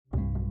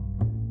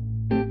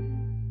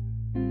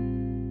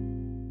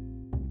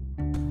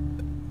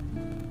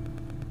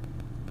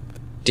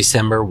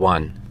December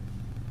 1.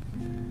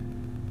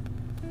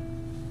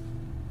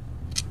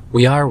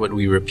 We are what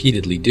we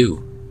repeatedly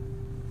do.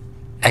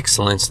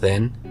 Excellence,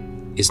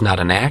 then, is not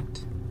an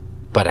act,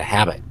 but a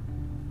habit.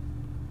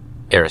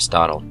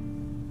 Aristotle.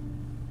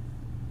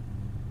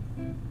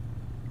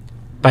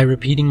 By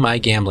repeating my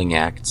gambling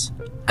acts,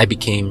 I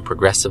became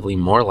progressively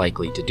more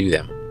likely to do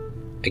them,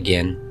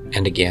 again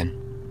and again.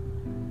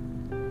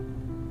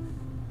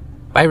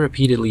 By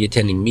repeatedly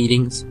attending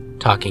meetings,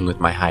 talking with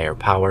my higher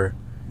power,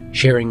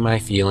 sharing my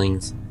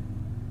feelings,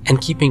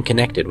 and keeping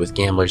connected with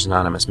Gamblers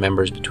Anonymous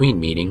members between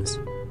meetings,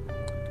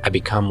 I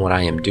become what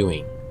I am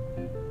doing,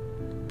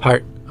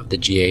 part of the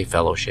GA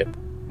Fellowship.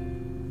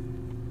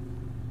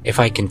 If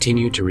I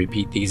continue to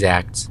repeat these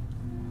acts,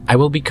 I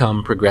will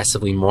become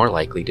progressively more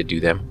likely to do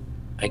them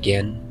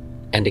again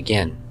and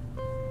again.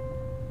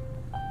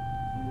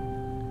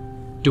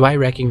 Do I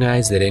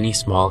recognize that any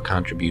small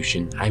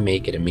contribution I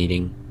make at a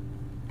meeting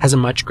has a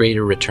much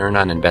greater return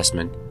on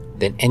investment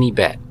than any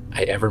bet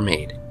I ever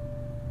made,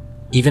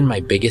 even my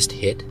biggest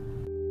hit?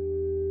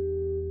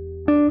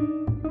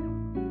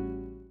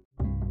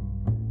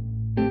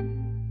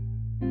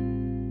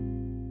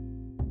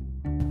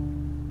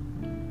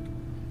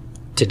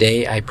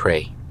 Today I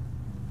pray.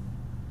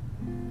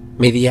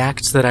 May the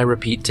acts that I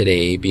repeat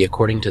today be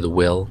according to the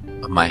will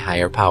of my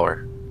higher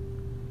power.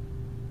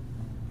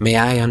 May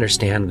I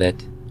understand that,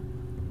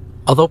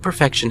 although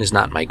perfection is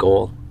not my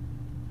goal,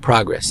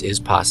 progress is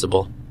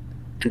possible,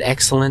 and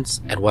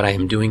excellence at what I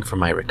am doing for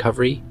my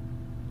recovery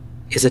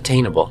is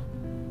attainable.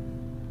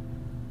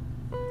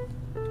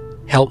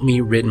 Help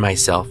me rid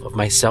myself of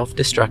my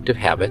self-destructive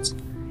habits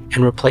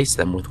and replace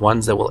them with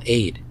ones that will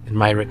aid in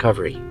my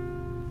recovery.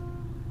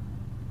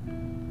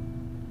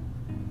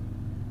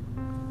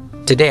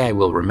 Today I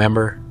will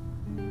remember,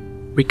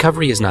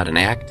 recovery is not an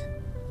act,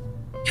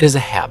 it is a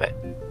habit.